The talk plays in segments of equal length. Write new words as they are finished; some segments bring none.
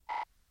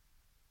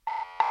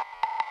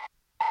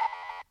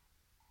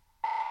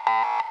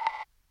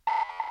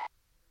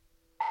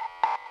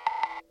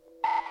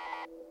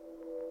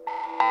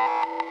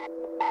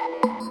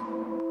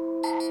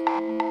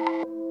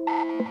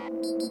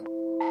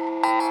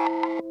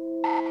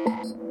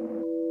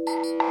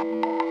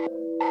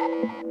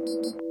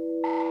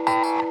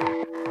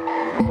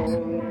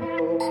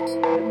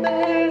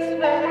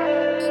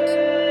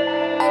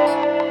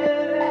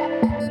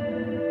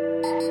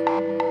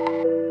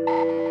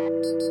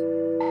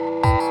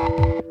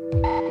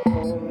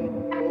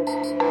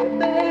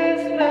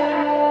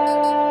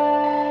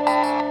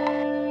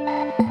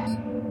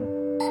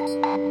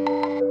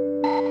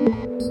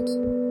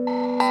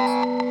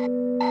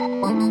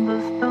Cuando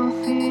está en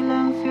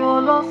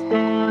silencio los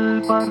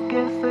del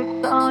parque se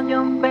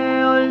callan,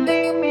 veo el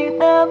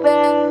límite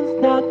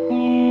desde aquí.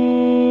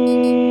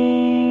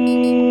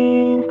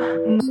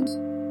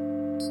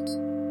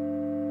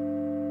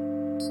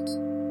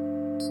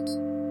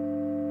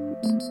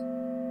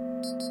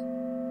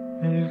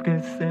 El que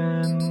se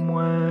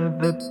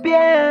mueve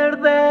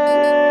pierde.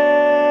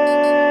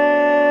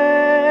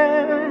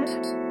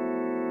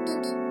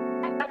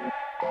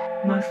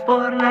 No es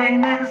por la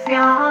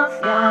inercia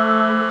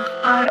hacia los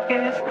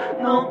parques,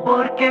 no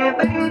porque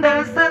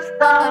brindes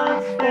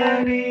estás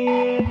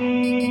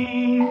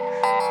feliz.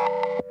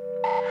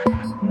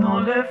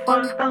 No le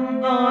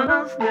faltan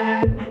ganas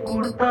de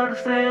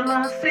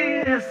cortárselas si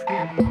es que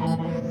no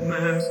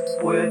me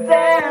puede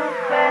ver.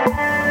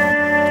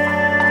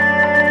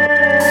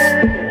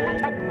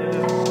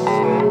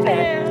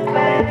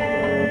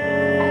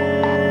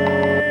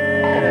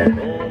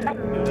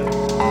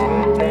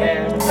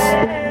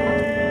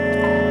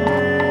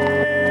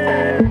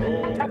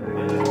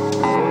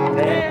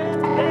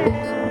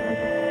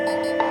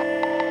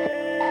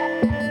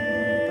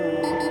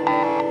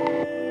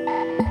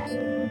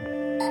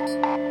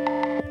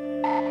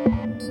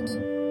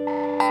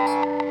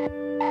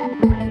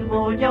 Me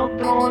voy a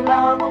otro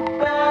lado,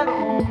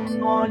 pero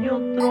no hay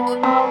otro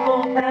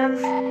lado.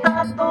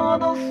 Está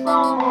todo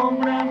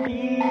sobre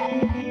mí.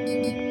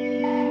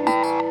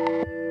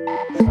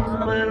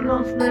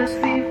 Saberlos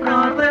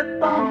descifrar de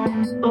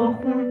tanto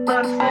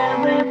juntarse,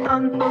 de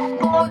tantos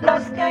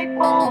cosas que hay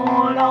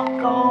por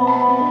acá.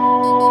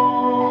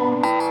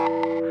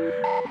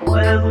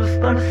 Puedo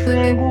estar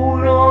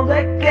seguro de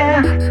que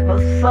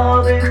vas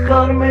a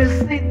dejarme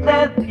si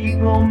te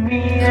digo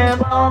mi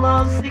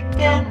edad, así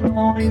que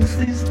no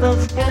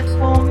insistas que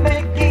fome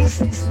que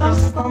insistas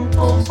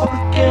tanto,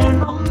 porque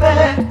no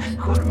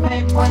mejor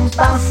me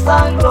cuentas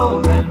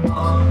algo del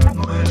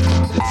Manuel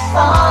de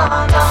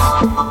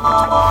Salas.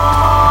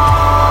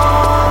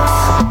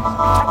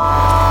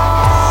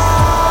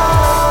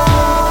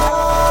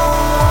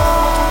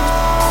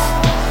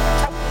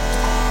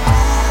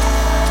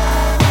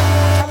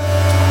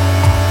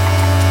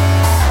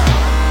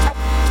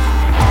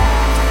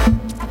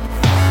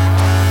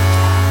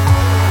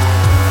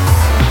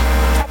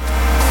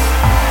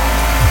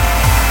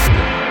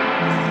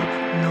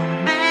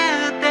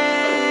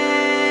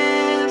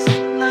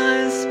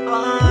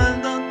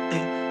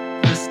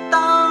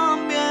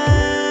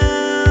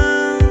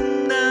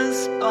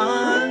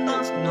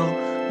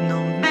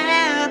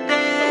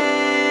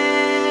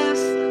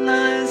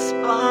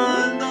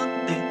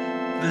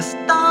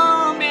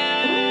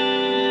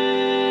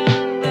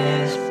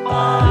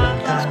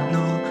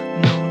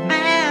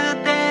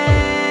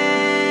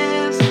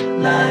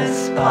 La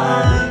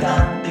espalda,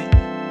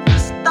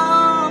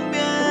 está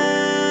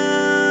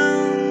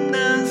bien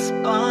de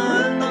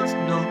espaldas,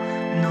 no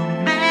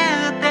me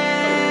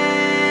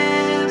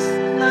des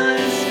la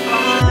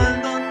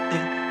espalda,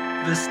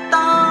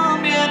 está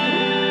bien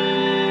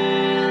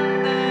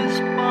de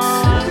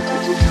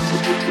espaldas,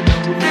 no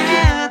me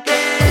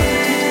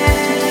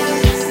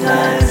des la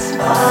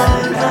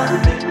espalda,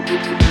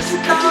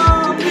 está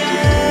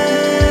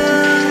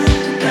bien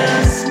de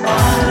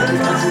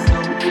espaldas, no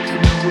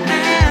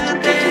me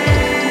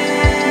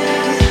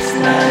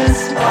la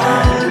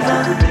espalda,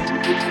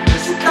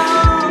 está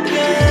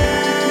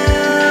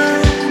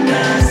bien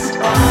la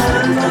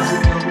espalda,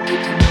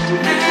 no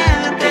me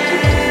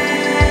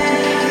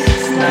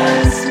des la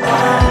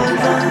espalda.